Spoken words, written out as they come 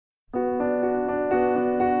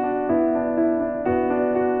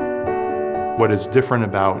What is different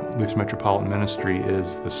about Lutheran Metropolitan Ministry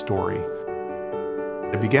is the story.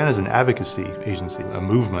 It began as an advocacy agency, a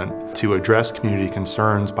movement to address community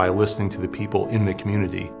concerns by listening to the people in the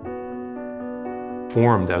community.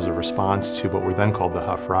 Formed as a response to what were then called the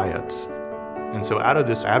Huff Riots. And so out of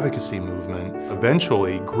this advocacy movement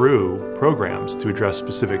eventually grew programs to address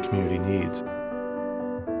specific community needs.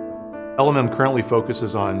 LMM currently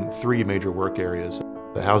focuses on 3 major work areas: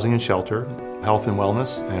 the housing and shelter, health and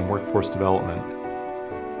wellness, and workforce development.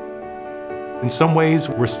 In some ways,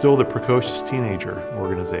 we're still the precocious teenager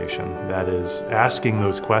organization that is asking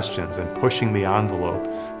those questions and pushing the envelope.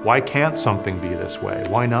 Why can't something be this way?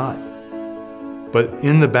 Why not? But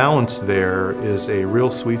in the balance there is a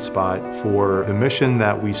real sweet spot for the mission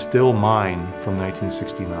that we still mine from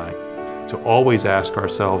 1969. To always ask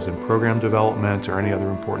ourselves in program development or any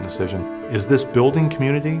other important decision, is this building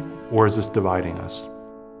community or is this dividing us?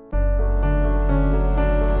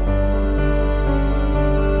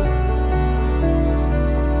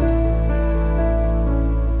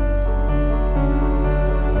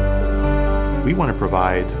 We want to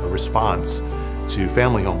provide a response to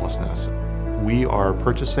family homelessness. We are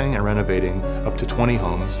purchasing and renovating up to 20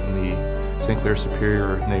 homes in the St. Clair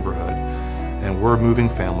Superior neighborhood, and we're moving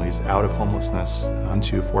families out of homelessness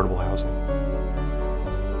onto affordable housing.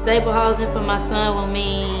 Stable housing for my son will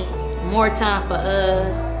mean more time for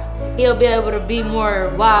us. He'll be able to be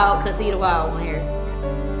more wild because he's the wild one here.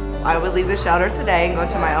 I would leave the shelter today and go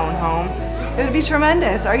to my own home. It would be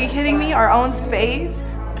tremendous. Are you kidding me? Our own space?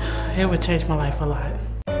 It would change my life a lot.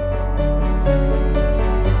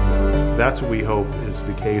 That's what we hope is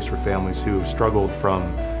the case for families who have struggled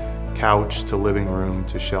from couch to living room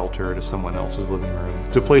to shelter to someone else's living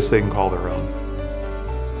room to a place they can call their own.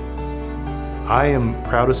 I am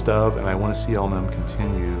proudest of, and I want to see LMM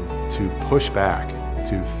continue to push back,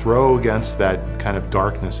 to throw against that kind of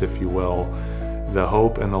darkness, if you will, the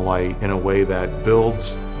hope and the light in a way that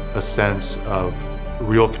builds a sense of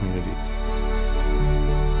real community.